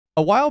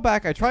A while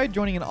back, I tried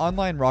joining an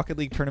online Rocket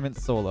League tournament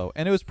solo,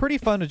 and it was pretty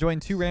fun to join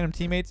 2 random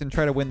teammates and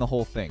try to win the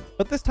whole thing.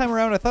 But this time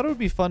around, I thought it would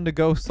be fun to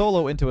go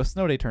solo into a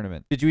snow day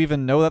tournament. Did you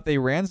even know that they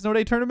ran snow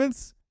day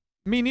tournaments?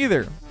 Me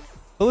neither.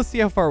 But let's see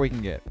how far we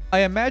can get. I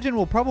imagine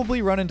we'll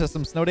probably run into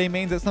some snow day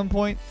mains at some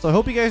point, so I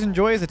hope you guys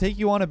enjoy as I take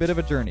you on a bit of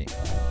a journey.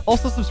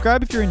 Also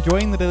subscribe if you're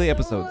enjoying the daily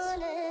episodes.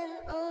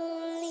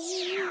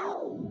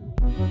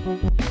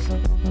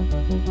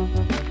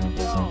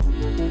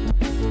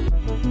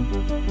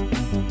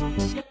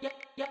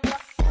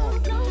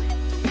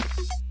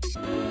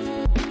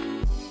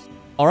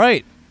 All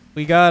right,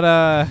 we got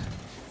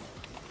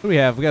what do we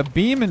have? We got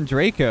Beam and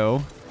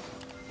Draco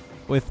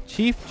with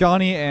Chief,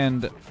 Johnny,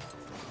 and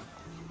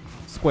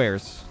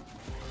Squares.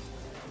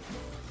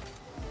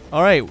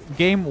 All right,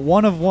 game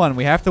 1 of 1.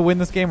 We have to win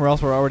this game or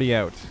else we're already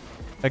out.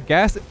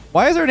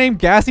 Why is our name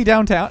Gassy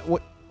Downtown?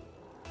 What?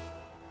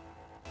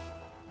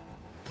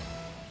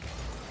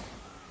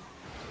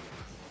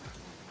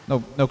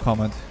 No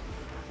comment.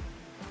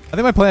 I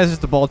think my plan is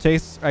just a ball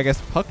chase, or I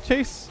guess puck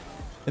chase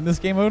in this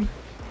game mode.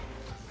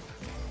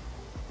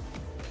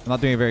 I'm not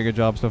doing a very good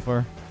job so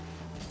far.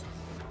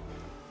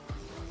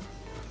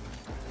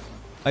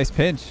 Nice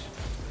pinch.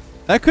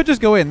 That could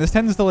just go in. This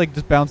tends to like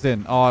just bounce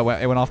in. Oh,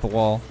 it went off the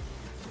wall.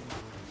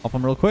 Off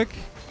him real quick.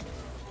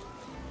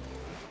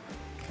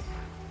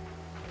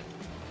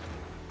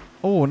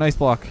 Oh, nice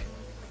block.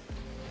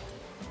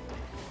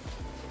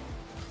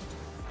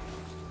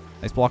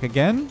 Nice block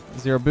again.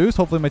 0 boost.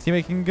 Hopefully my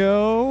teammate can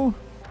go.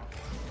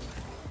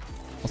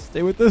 I'll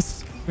stay with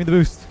this. Give me the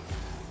boost.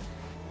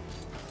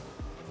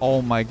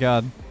 Oh my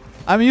god.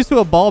 I'm used to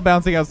a ball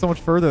bouncing out so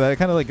much further that it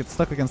kind of like gets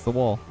stuck against the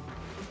wall.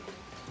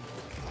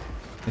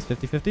 It's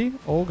 50-50.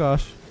 Oh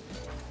gosh.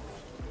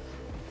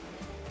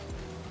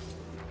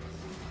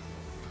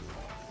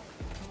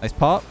 Nice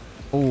pop.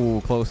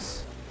 Oh,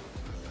 close.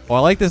 Oh, I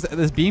like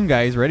this beam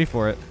guy. He's ready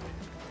for it.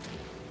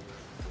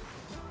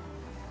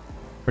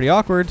 Pretty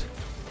awkward.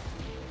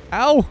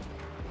 Ow!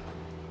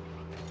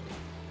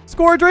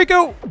 Score,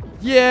 Draco!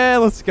 Yeah,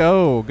 let's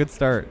go. Good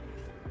start.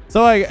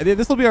 So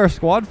this will be our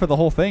squad for the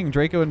whole thing,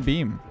 Draco and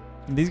Beam.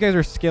 And these guys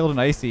are skilled and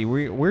icy.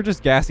 We're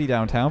just gassy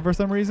downtown for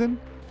some reason.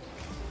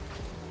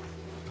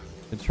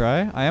 Good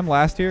try. I am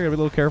last here. Gotta be a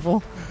little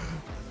careful.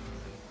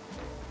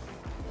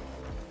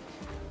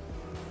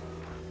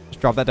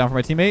 Just drop that down for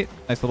my teammate.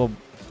 Nice little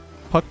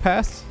puck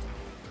pass.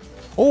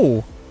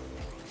 Oh!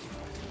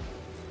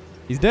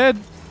 He's dead.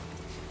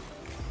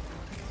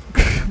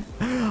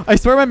 I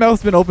swear my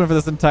mouth's been open for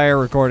this entire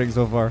recording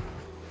so far.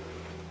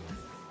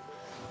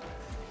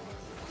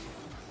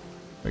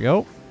 There we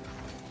go.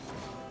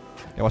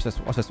 Yeah, watch this.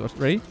 Watch this.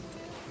 Ready?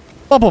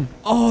 Bump him!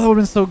 Oh, that would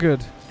have been so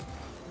good.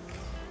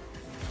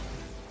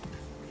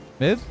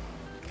 Mid?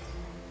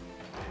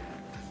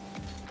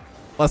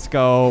 Let's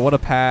go. What a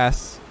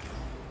pass.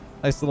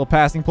 Nice little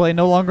passing play.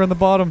 No longer on the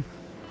bottom.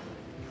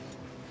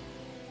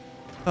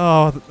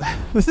 Oh,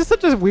 this is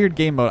such a weird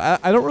game mode.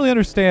 I don't really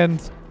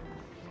understand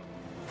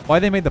why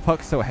they made the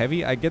puck so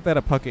heavy. I get that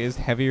a puck is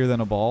heavier than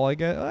a ball, I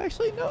guess.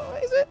 Actually, no.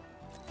 Is it?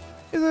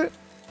 Is it?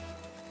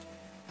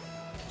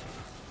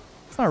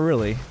 It's not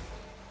really.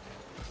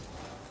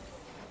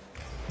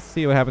 Let's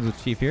see what happens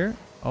with Chief here.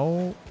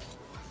 Oh.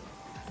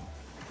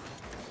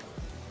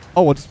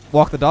 Oh, we'll just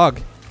walk the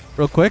dog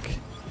real quick.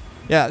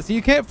 Yeah, so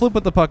you can't flip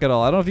with the puck at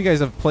all. I don't know if you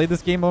guys have played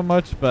this game mode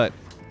much, but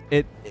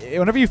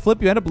whenever you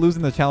flip, you end up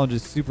losing the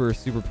challenges super,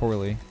 super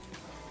poorly.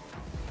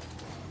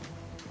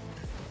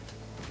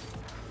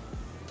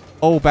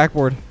 Oh,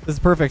 backboard. This is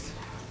perfect.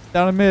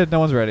 Down in mid. No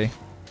one's ready.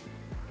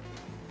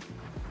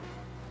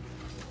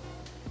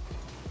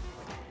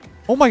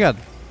 Oh my god.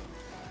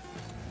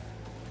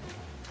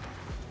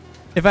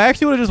 If I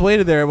actually would have just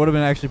waited there, it would have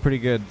been actually pretty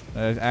good.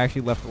 I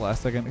actually left the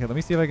last second. Okay, let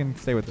me see if I can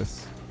stay with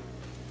this.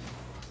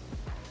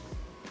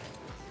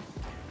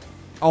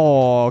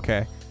 Oh,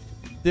 okay.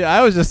 Dude,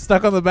 I was just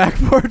stuck on the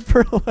backboard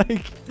for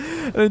like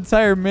an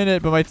entire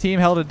minute, but my team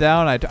held it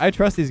down. I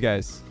trust these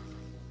guys.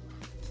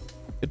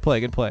 Good play,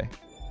 good play.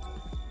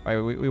 All right,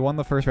 we won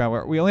the first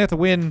round. We only have to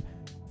win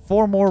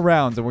 4 more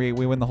rounds, and we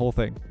win the whole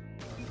thing.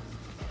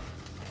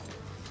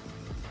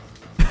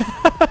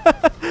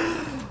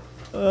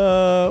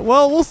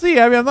 Well, we'll see.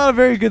 I mean, I'm not a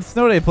very good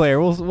snow day player.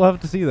 We'll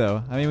have to see,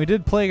 though. I mean, we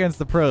did play against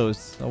the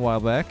pros a while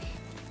back.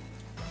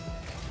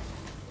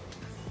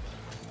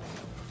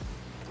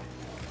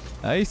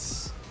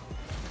 Nice.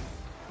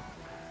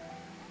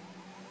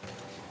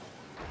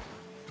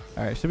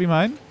 All right, should be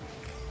mine.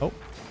 Oh.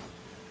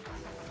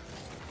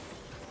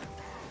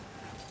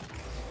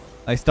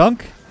 Nice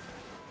dunk.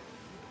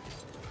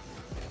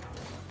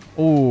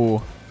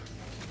 Ooh.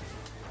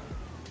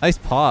 Nice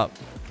pop.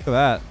 Look at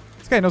that.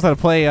 This guy knows how to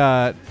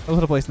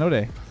play snow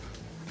day.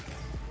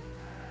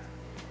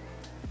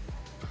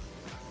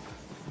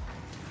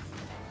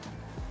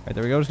 Alright,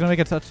 there we go. Just gonna make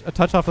a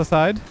touch off the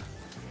side.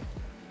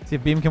 See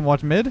if Beam can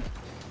watch mid.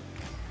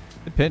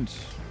 Good pinch.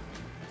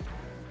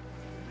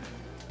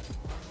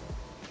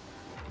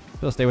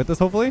 He'll stay with this,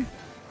 hopefully.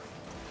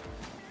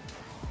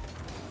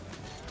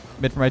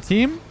 Mid for my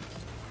team.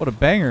 What a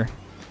banger.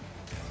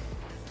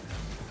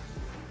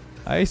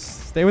 Nice.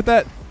 Stay with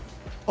that.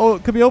 Oh,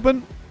 it could be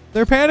open.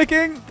 They're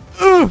panicking.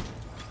 Ugh.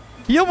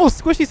 He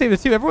almost squishy saved it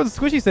too. Everyone's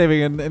squishy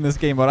saving in this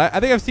game mode. I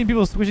think I've seen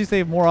people squishy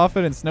save more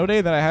often in Snow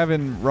Day than I have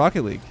in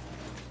Rocket League.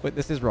 Wait,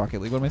 this is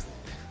Rocket League. What am I?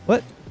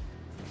 What?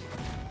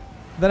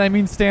 Then I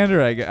mean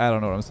standard. I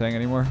don't know what I'm saying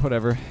anymore.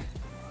 Whatever.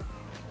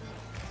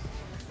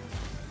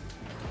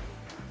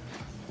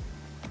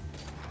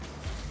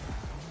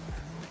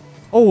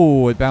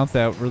 Oh, it bounced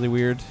out really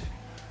weird.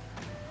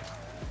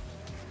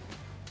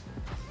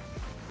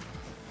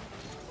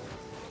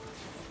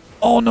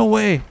 Oh, no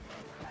way.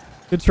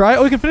 Good try.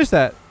 Oh, we can finish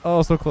that.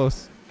 Oh, so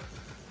close.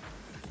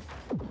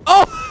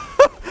 Oh!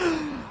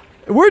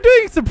 We're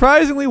doing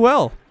surprisingly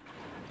well.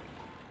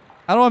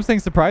 I don't know why I'm saying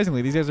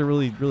surprisingly. These guys are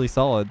really, really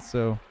solid,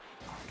 so.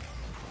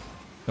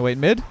 No, wait,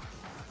 mid?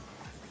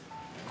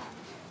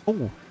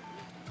 Oh.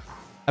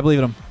 I believe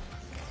in them.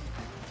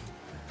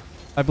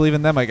 I believe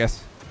in them, I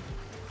guess.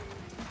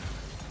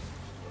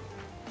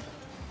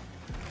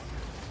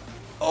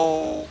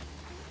 Oh.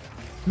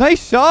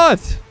 Nice shot.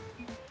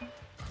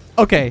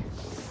 Okay.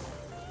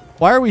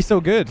 Why are we so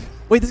good?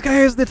 Wait, this guy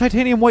has the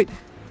titanium white.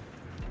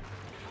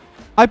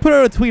 I put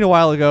out a tweet a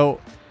while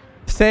ago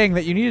saying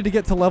that you needed to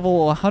get to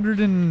level 100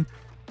 and...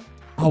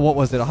 Oh, what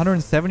was it?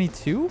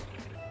 172? You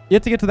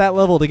have to get to that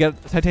level to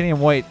get titanium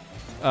white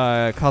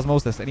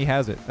Cosmosis, and he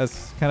has it.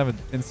 That's kind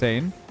of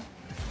insane.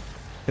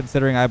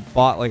 Considering I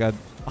bought like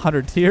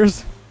 100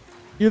 tiers.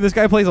 Either this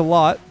guy plays a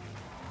lot,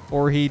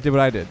 or he did what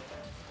I did.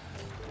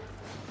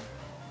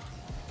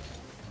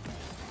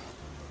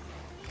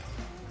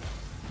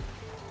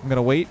 I'm going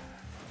to wait.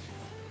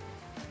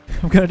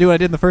 I'm going to do what I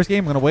did in the first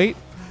game. I'm going to wait.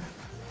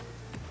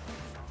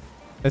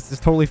 This is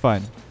totally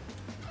fine.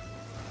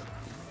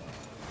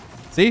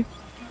 See?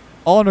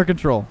 All under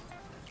control.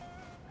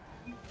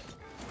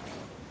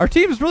 Our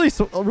team's really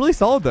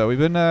solid, though. We've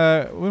been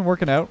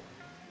working out.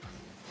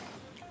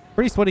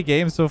 Pretty sweaty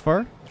games so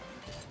far.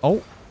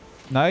 Oh,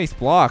 nice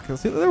block.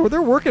 See,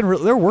 they're working.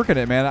 They're working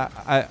it, man.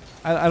 I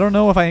don't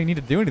know if I need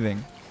to do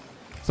anything.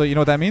 So you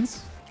know what that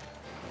means?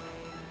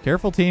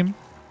 Careful, team.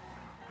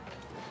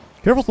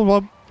 Careful,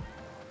 Slum.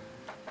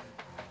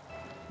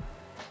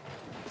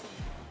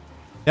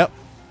 Yep,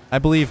 I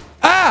believe.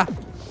 Ah!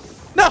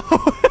 No!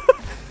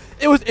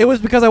 It was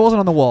because I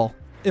wasn't on the wall.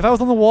 If I was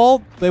on the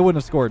wall, they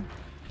wouldn't have scored.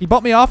 He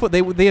bumped me off, but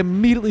they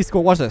immediately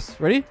scored. Watch this.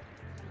 Ready?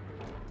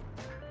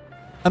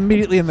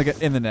 Immediately in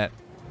the net,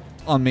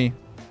 on me.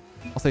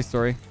 I'll say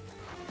sorry.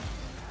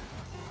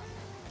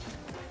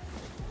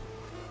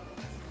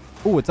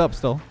 Ooh, it's up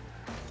still.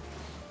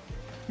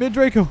 Mid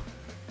Draco.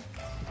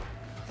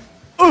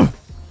 Ugh!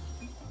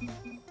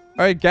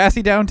 All right,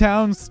 Gassy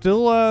Downtown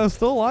still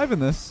alive in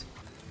this.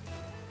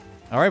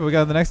 All right, we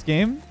got the next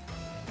game.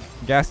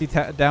 Gassy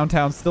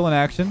Downtown still in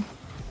action.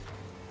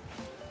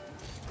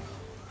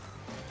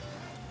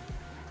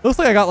 Looks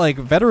like I got like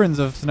veterans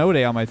of Snow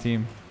Day on my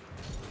team.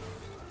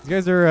 These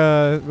guys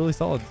are really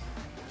solid.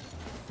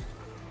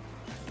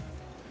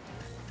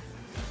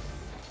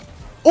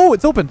 Oh,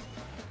 it's open.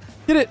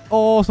 Get it.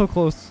 Oh, so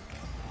close.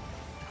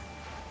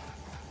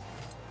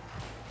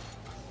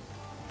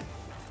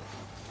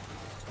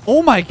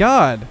 Oh my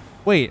god.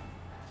 Wait.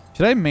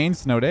 Should I main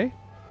Snow Day?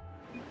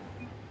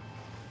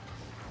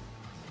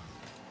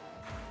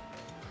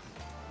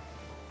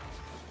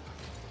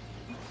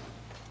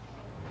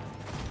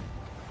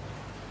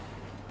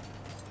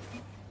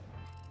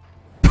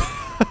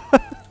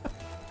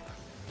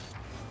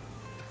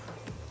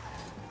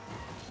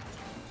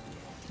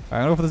 I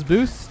don't know for this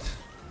boost.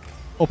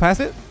 Oh, pass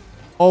it.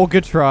 Oh,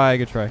 good try.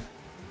 Good try.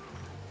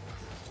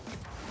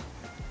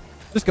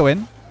 Just go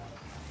in.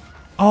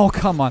 Oh,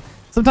 come on.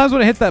 Sometimes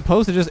when it hits that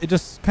post, it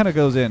just kind of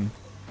goes in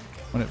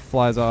when it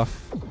flies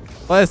off.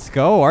 Let's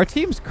go. Our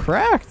team's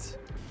cracked.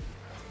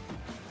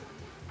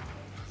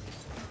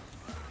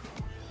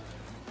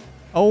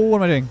 Oh, what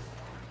am I doing?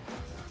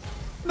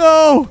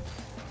 No!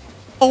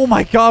 Oh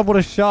my god, what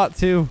a shot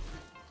too.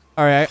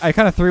 All right, I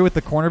kind of threw with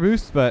the corner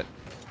boost, but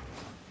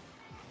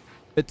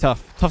bit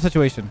tough. Tough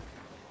situation.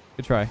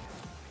 Good try.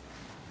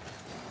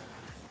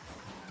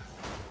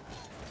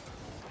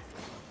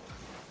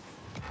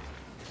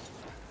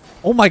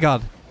 Oh my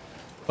god.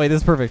 Wait,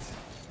 this is perfect.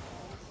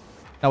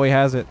 Now he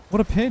has it. What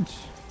a pinch.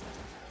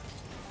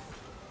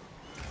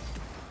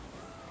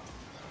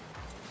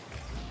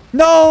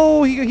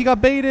 No! He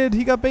got baited.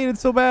 He got baited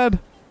so bad.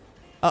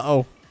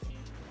 Uh-oh.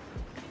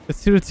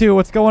 It's 2-2.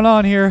 What's going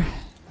on here?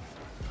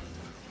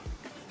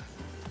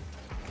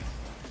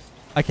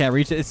 I can't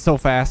reach it. It's so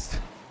fast.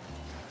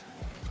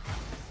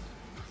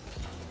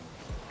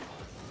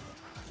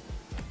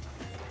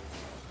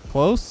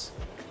 Close.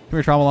 Come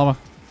here, Trauma Llama.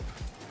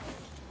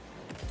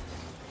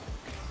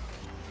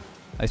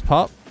 Nice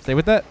pop. Stay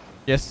with that.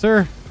 Yes,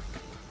 sir.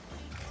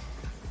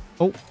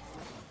 Oh.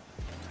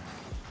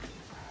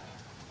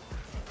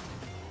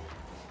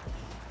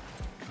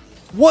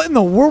 What in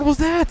the world was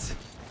that?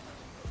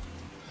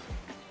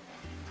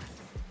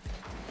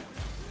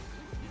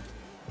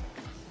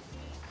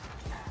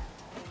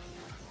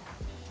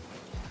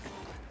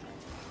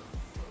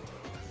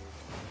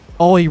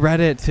 Oh, he read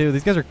it too.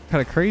 These guys are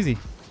kind of crazy.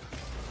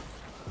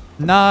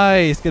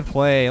 Nice. Good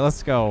play.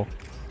 Let's go.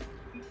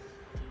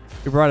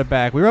 We brought it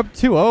back. We were up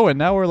 2-0, and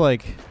now we're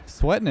like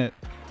sweating it.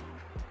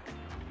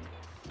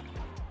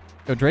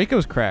 Yo,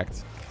 Draco's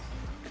cracked.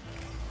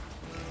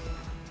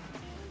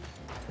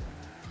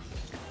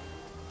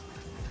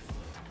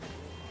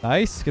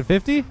 Nice. Good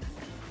 50.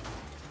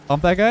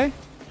 Bump that guy.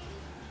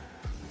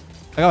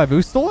 I got my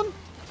boost stolen?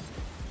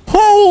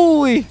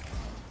 Holy!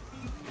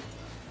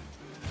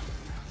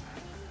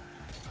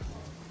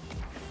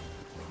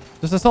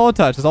 Just a solid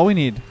touch. That's all we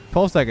need.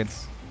 12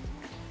 seconds.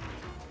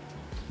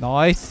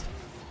 Nice.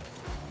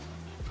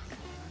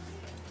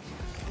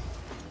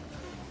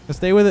 Just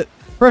stay with it.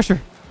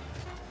 Pressure.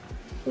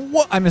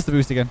 What? I missed the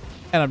boost again.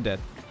 And I'm dead.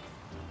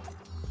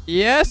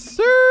 Yes,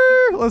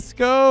 sir. Let's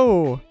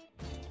go.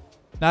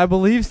 Now, I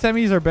believe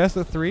semis are best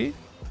of 3.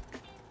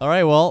 All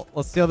right, well,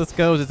 let's see how this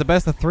goes. It's a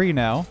best of 3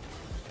 now.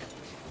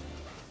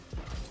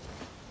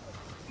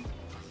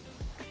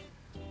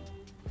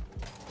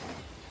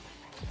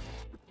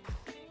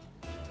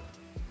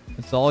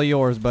 It's all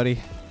yours, buddy.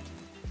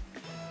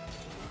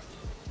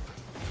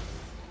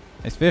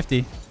 Nice 50.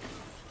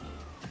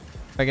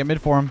 If I get mid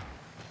for him.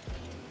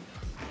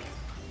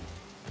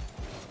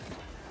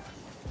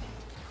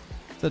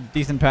 It's a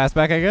decent pass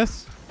back, I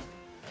guess.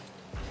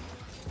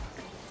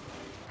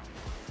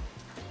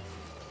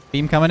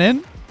 Beam coming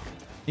in.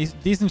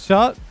 Decent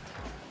shot.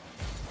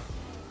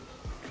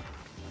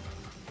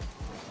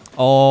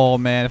 Oh,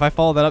 man. If I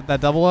follow that up,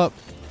 that double up.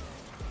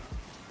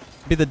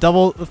 Be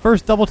the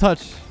first double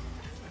touch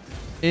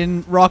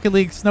in Rocket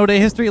League Snow Day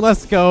history.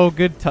 Let's go.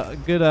 Good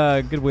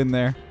win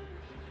there.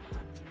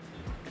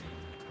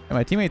 And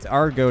my teammates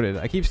are goated.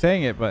 I keep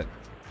saying it, but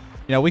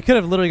you know, we could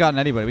have literally gotten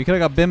anybody. We could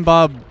have got Bim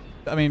Bob.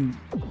 I mean,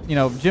 you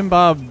know, Jim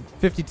Bob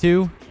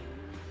 52.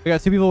 We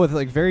got 2 people with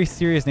like very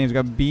serious names. We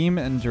got Beam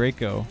and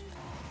Draco.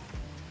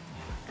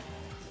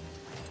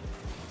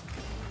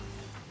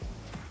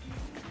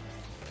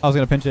 I was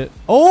gonna pinch it.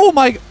 Oh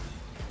my!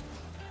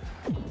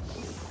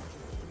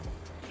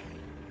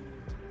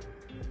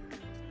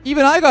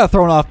 Even I got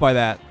thrown off by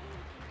that.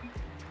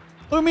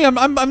 Look at me.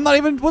 I'm not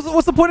even.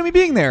 What's the point of me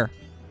being there?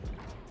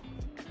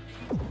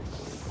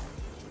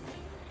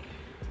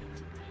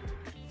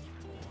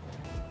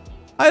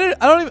 I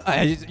don't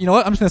even. You know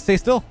what? I'm just gonna stay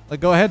still. Like,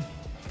 go ahead.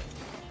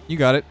 You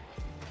got it.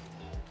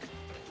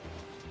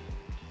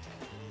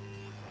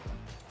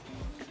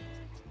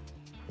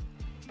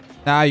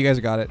 Nah, you guys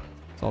got it.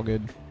 It's all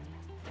good.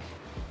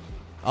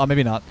 Oh,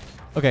 maybe not.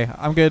 Okay,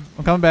 I'm good.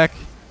 I'm coming back.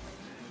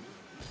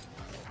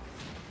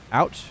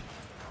 Ouch.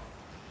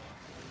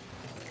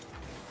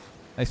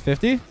 Nice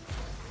 50.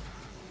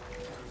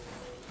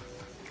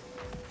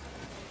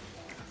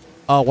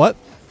 What?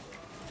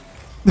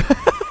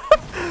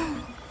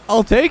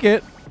 I'll take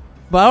it,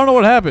 but I don't know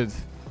what happened.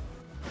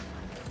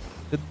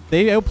 Did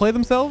they outplay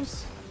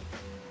themselves?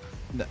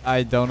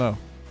 I don't know.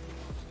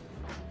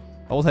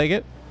 I'll take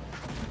it.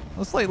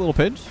 A slight little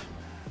pinch.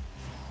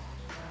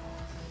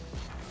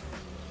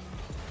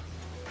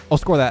 I'll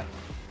score that.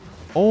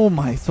 Oh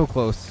my, so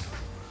close.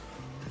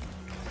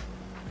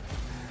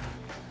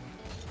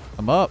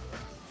 I'm up.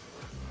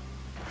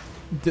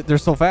 They're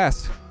so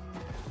fast.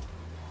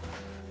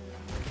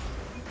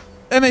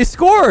 And they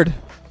scored!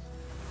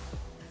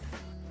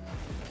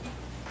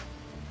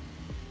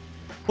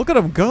 Look at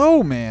them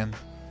go, man.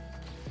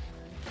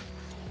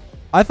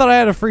 I thought I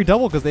had a free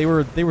double because they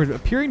were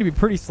appearing to be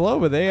pretty slow,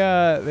 but they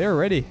were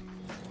ready.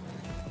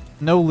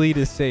 No lead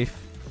is safe.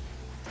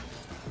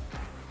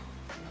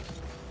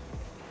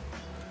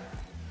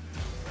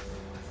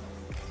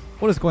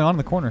 What is going on in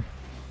the corner?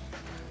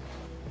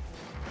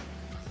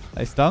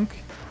 Nice dunk.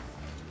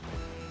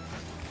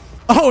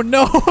 Oh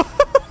no!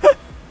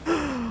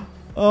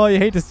 Oh, you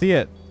hate to see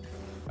it.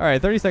 All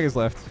right, 30 seconds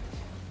left.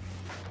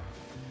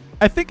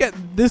 I think at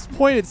this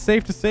point it's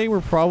safe to say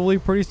we're probably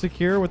pretty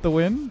secure with the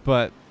win,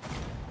 but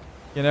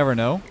you never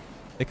know.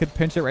 They could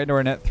pinch it right into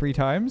our net 3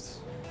 times.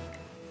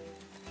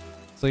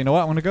 So you know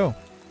what? I'm gonna go.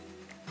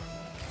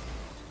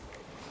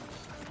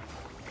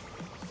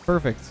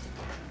 Perfect.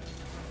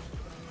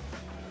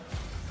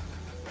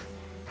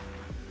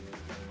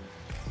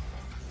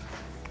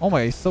 Oh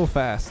my, he's so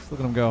fast. Look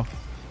at him go.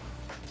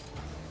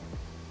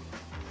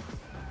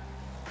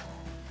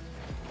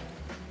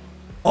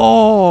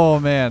 Oh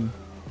man.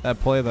 That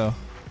play though.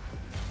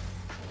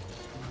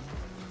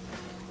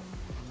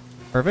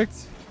 Perfect.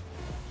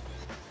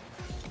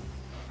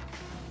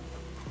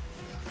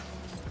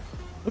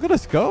 Look at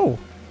us go.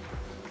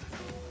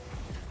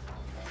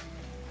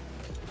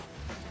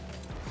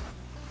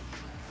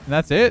 And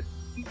that's it.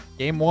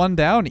 Game 1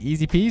 down.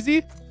 Easy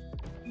peasy.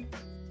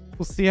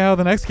 We'll see how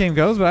the next game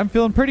goes, but I'm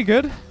feeling pretty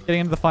good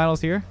getting into the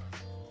finals here.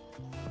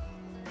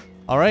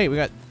 All right, we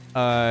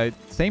got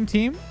same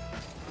team.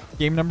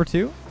 Game number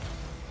 2.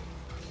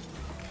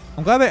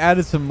 I'm glad they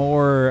added some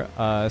more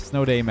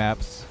Snow Day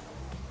maps.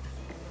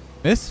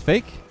 Miss?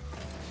 Fake?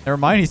 Never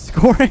mind, he's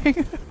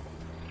scoring.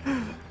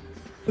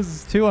 This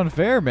is too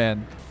unfair,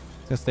 man.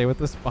 Just gonna stay with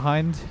this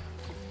behind.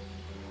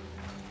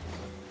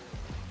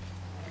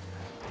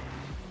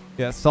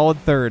 Yeah, solid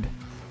third.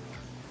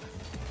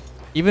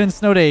 Even in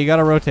snow day, you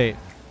gotta rotate.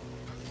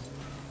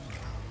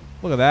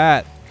 Look at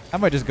that. I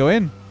might just go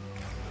in.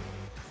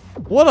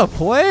 What a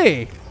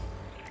play.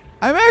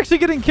 I'm actually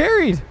getting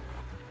carried.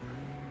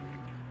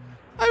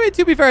 I mean,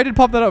 to be fair, I did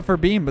pop that up for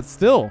beam, but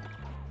still.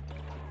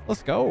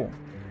 Let's go.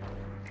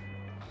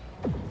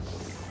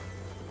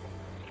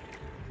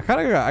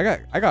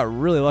 I got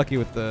really lucky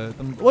with the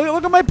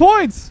look at my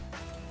points.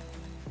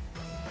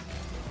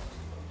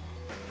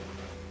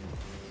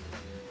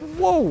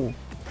 Whoa.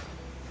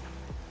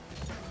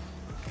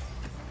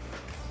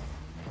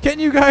 Can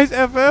you guys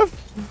FF?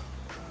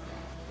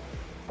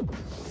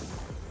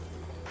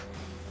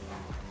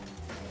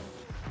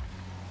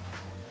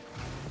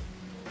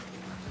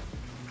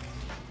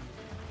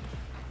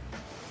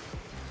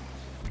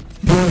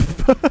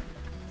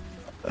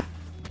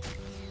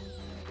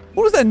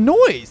 What was that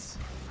noise?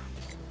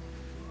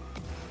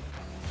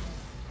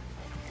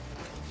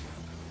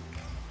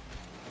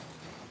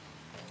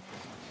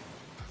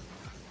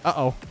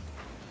 Uh-oh.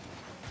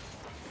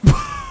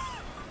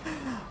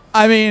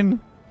 I mean...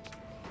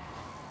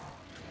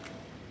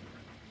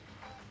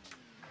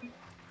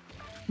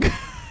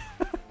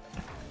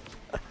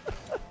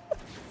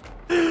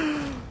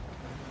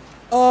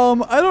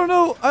 I don't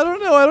know.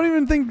 I don't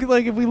even think,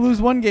 like, if we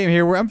lose one game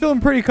here, I'm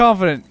feeling pretty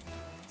confident.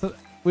 So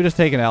we just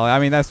take an L. I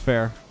mean, that's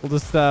fair. We'll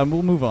just,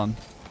 we'll move on.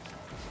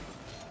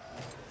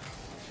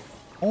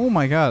 Oh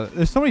my god.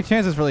 There's so many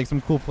chances for, like,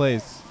 some cool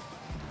plays.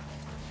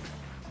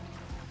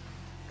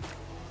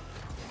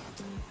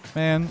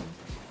 Man.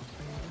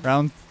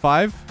 Round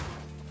 5.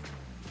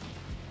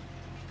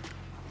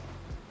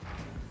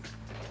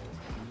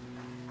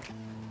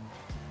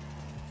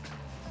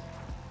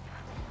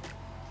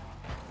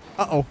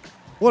 Uh-oh.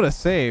 What a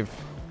save.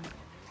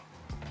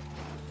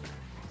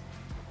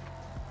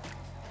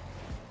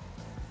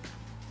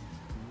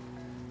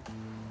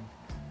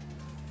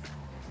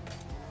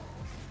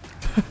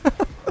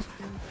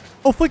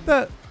 Oh, flick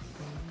that.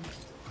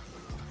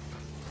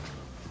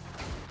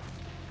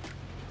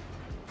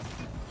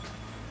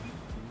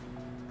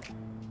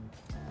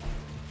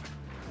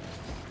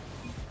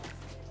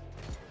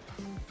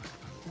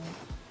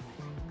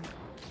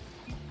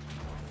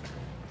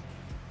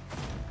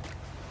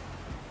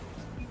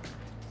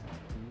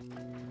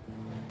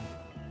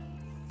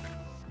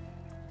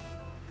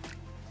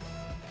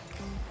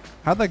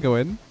 How'd that go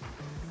in?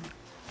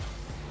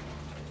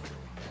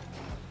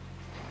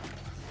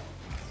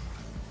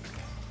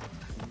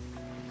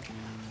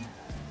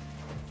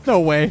 No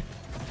way.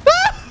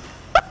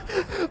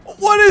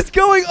 What is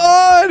going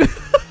on?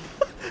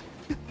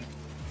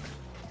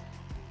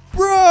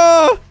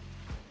 Bruh.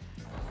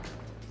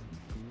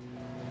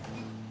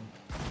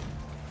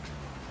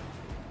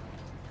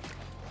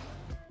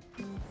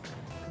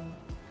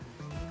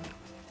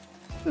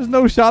 There's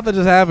no shot that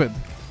just happened.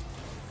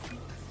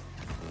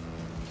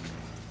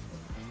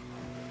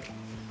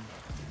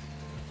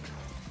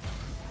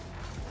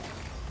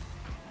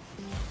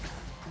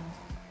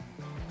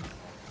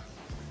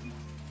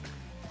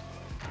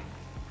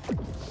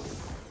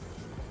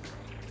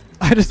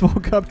 I just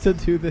woke up to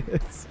do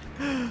this.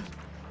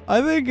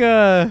 I think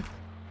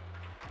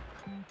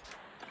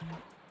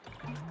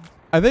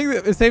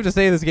it's safe to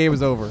say this game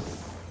is over.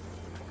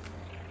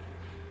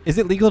 Is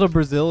it legal to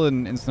Brazil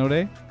in snow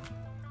day?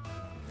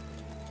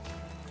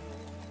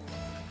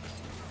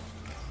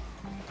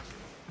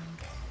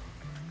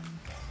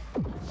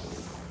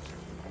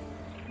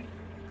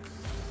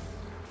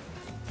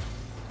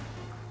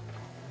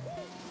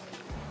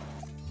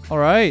 All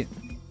right.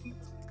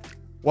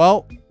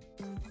 Well,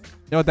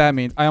 you know what that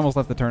means? I almost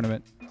left the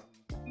tournament.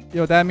 You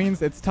know what that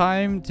means? It's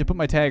time to put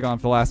my tag on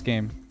for the last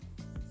game.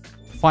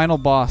 Final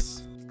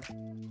boss.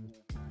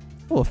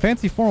 Oh, a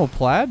fancy formal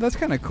plaid? That's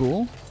kind of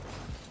cool.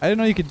 I didn't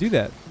know you could do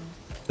that.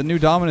 The new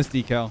Dominus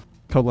decal.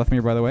 Code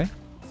Lethamyr, by the way.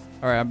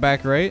 All right, I'm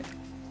back right.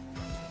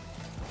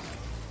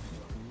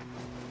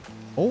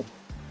 Oh.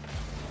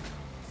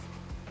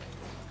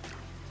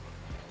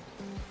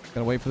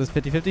 Gotta wait for this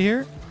 50-50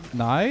 here.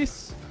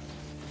 Nice.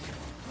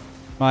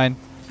 Mine.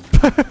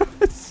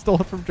 Stole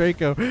it from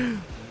Draco.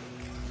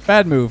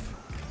 Bad move.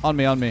 On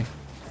me, on me.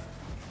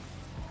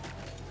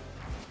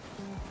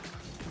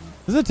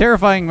 This is a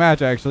terrifying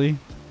match, actually.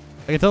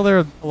 I can tell they're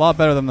a lot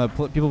better than the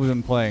people we've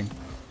been playing.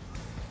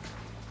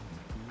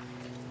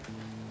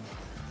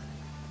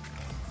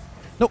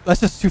 Nope,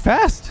 that's just too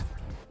fast.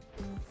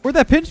 Where'd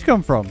that pinch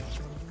come from?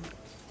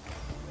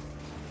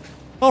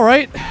 All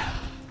right.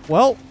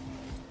 Well,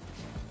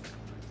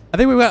 I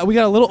think we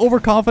got a little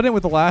overconfident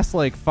with the last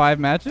like 5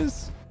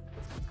 matches.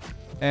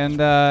 And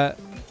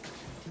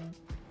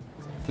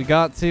we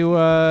got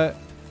to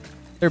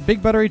they're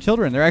big buttery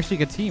children. They're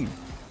actually a team.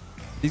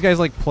 These guys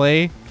like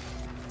play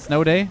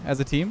snow day as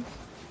a team.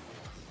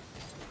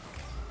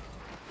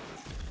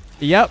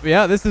 Yep,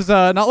 yeah, this is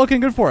not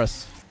looking good for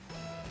us.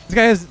 This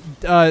guy has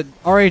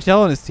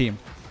RHL in his team.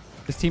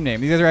 His team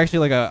name. These guys are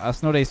actually like a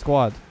snow day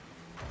squad.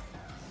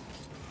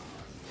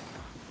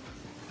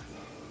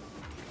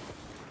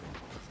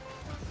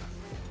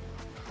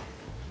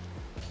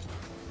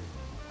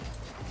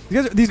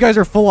 These guys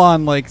are full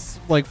on like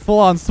full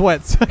on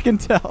sweats. I can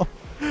tell.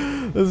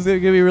 This is gonna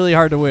be really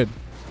hard to win.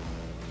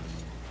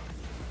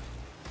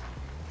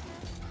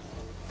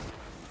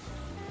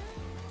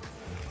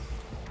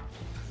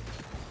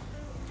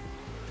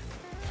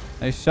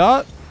 Nice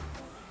shot.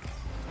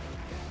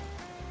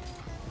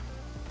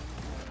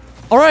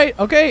 All right.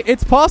 Okay.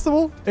 It's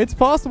possible. It's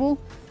possible.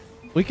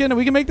 We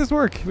can make this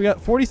work. We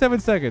got 47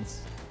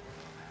 seconds.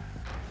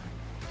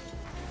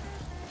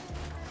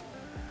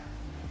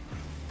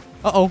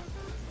 Uh-oh.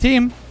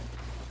 Team.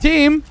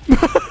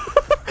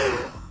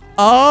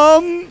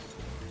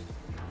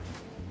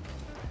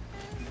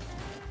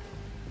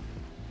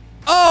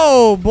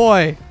 Oh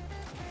boy.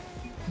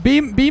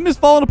 Beam is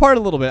falling apart a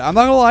little bit. I'm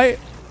not gonna lie.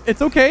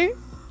 It's okay.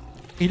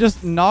 He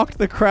just knocked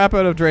the crap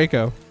out of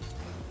Draco.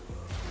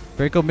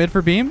 Draco mid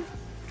for Beam.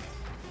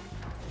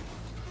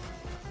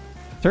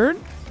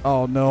 Turn.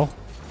 Oh no.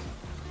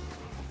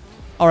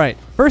 All right.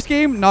 First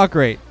game, not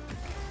great.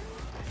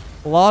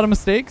 A lot of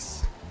mistakes.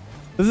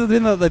 This has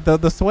been the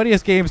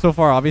sweatiest game so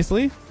far,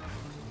 obviously.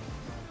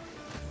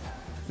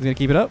 He's gonna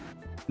keep it up.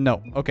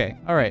 No. Okay.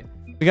 All right.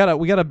 We got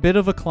a bit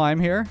of a climb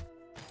here.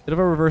 Bit of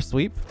a reverse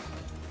sweep.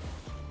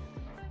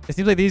 It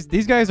seems like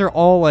these guys are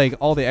all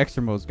the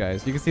extra modes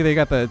guys. You can see they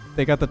got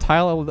the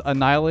Tile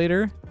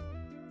Annihilator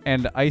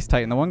and Ice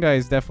Titan. The one guy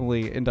is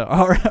definitely into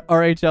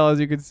RHL, as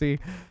you can see.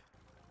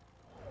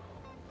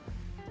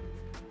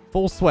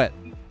 Full sweat.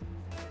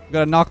 We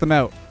gotta knock them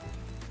out.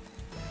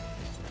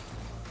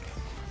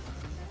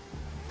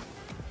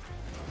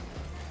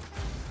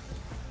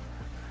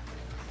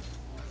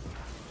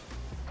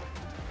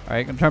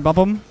 Alright, gonna try and bump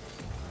him.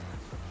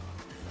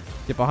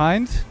 Get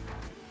behind.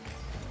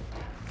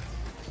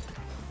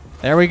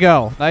 There we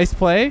go. Nice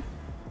play. I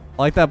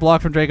like that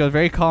block from Draco.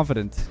 Very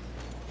confident.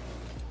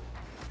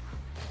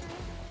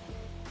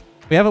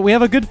 We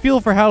have a good feel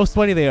for how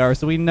sweaty they are,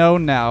 so we know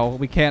now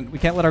we can't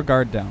let our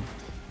guard down.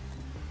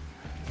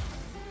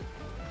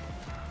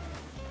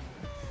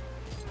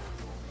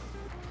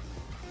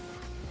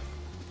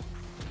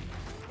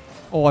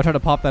 Oh, I tried to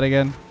pop that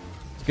again.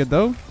 It's good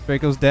though.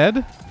 Draco's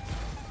dead.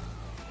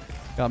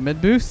 Got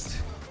mid boost.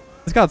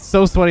 This got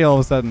so sweaty all of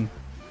a sudden.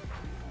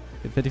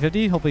 Good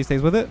 50-50. Hopefully he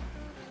stays with it.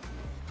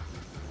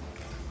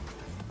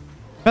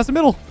 Pass the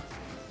middle.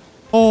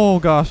 Oh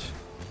gosh.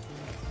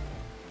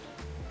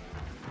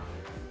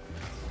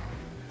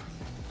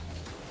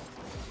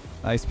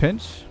 Nice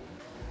pinch.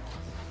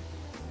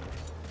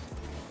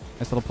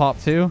 Nice little pop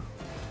too.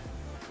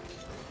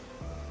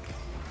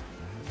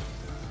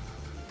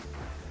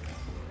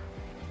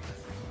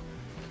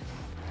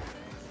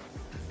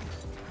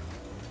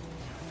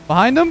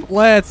 Behind him.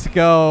 Let's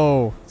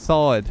go.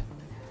 Solid.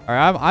 All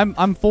right,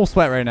 I'm full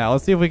sweat right now.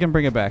 Let's see if we can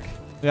bring it back.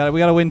 We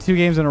gotta win 2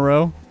 games in a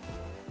row.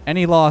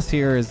 Any loss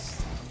here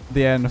is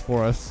the end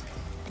for us.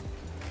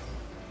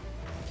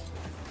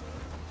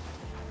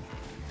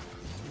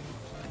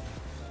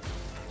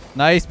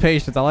 Nice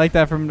patience. I like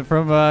that from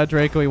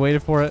Draco. He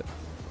waited for it.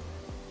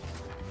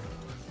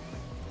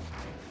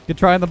 Good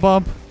try on the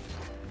bump.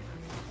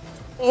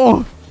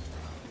 Oh.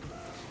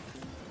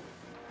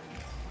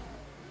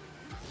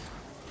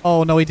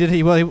 Oh no, he did.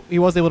 He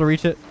was able to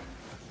reach it.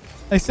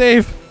 Nice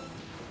save.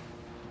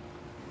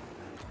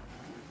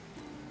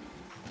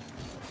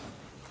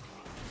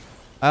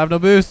 I have no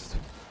boost.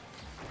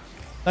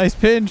 Nice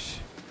pinch.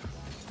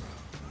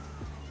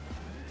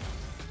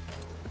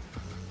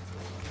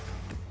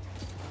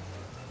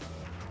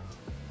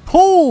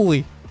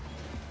 Holy.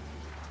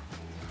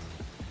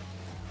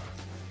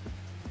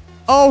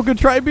 Oh, good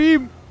try,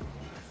 Beam.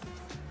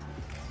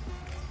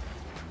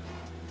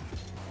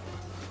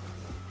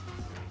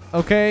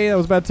 Okay, that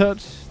was a bad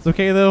touch. It's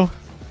okay, though.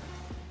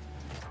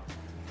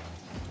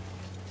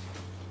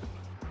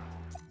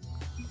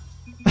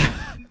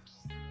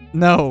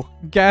 No.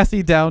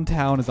 Gassy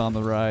Downtown is on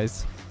the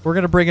rise. We're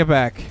going to bring it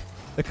back.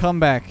 The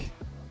comeback.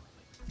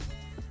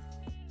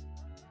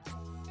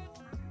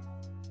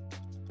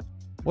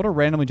 What a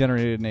randomly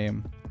generated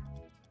name.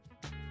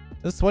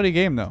 This is a sweaty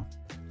game, though.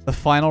 The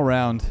final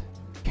round.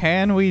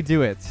 Can we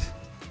do it?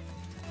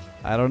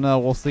 I don't know.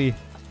 We'll see.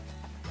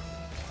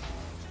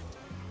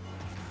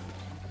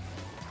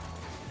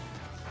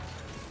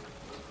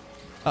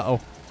 Uh-oh.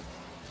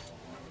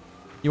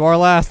 You are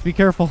last. Be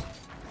careful.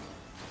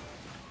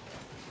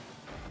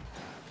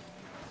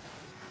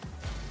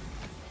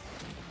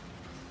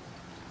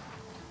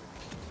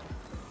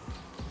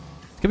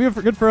 It's gonna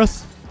be good for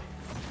us.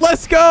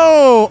 Let's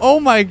go! Oh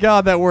my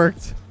god, that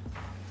worked.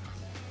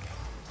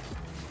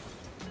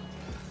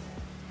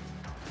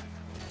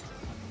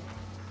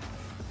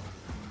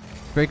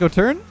 Draco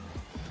turn?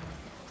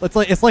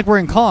 It's like we're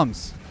in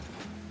comms.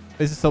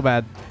 This is so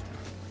bad.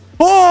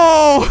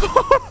 Oh!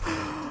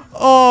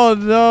 Oh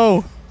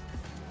no.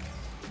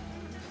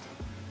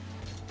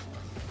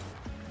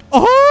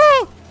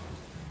 Oh!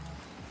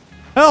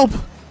 Help!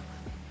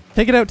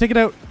 Take it out, take it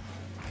out.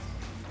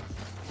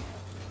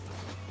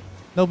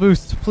 No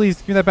boost. Please,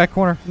 give me that back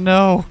corner.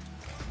 No.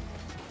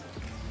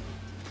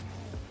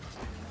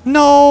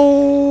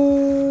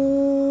 No!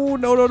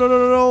 No, no, no, no,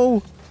 no,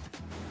 no.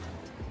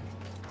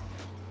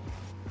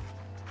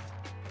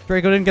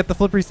 Draco didn't get the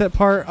flip reset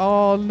part.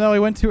 Oh no, he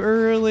went too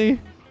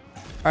early.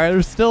 All right,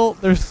 there's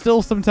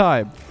still some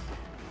time.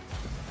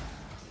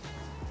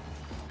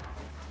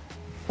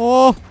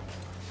 Oh,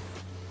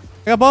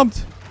 I got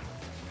bumped.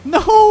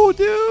 No,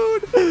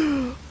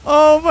 dude.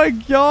 Oh my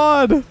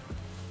god. This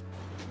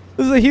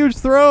is a huge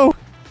throw.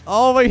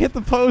 Oh, I hit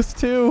the post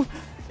too.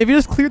 If you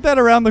just cleared that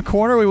around the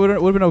corner, we would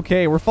have been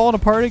okay. We're falling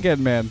apart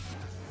again, man.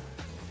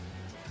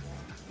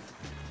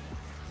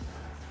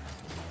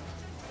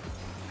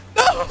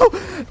 No!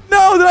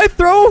 No, did I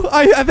throw?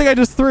 I think I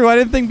just threw. I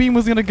didn't think beam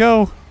was going to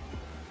go.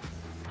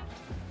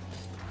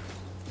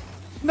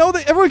 No,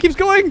 everyone keeps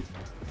going.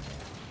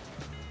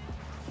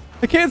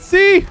 I can't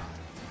see.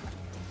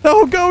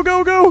 No, go,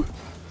 go, go.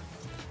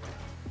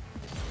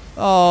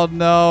 Oh,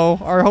 no.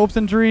 Our hopes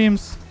and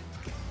dreams.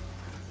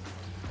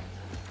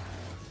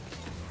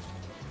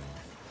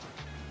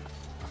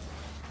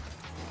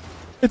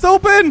 It's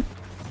open.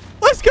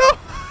 Let's go.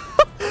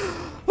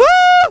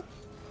 Ah!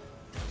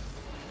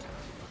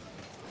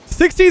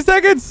 16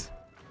 seconds.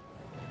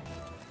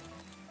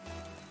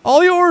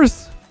 All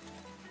yours.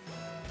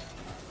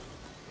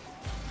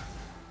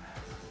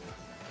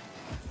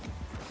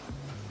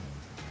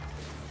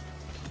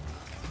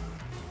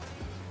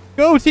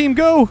 Go, team,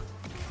 go.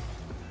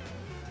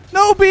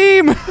 No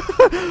beam.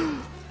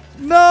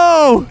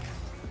 No.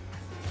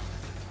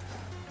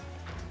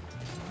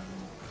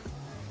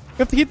 We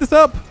have to heat this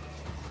up.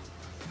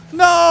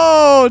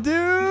 No,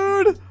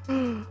 dude.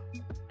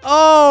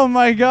 Oh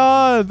my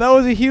god. That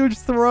was a huge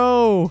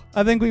throw.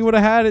 I think we would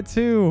have had it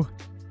too.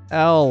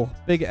 L.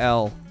 Big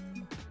L.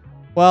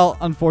 Well,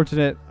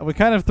 unfortunate. We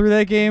kind of threw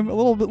that game a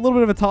little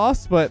bit of a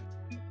toss, but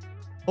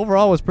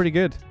overall was pretty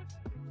good.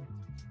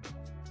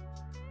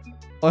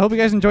 Well, I hope you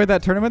guys enjoyed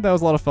that tournament. That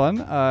was a lot of fun.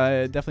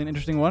 Definitely an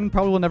interesting one.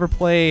 Probably will never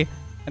play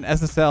an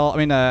SSL,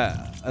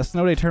 a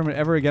snow day tournament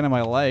ever again in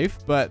my life,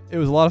 but it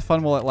was a lot of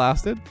fun while it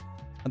lasted.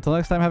 Until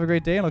next time, have a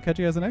great day, and I'll catch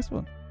you guys in the next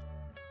one.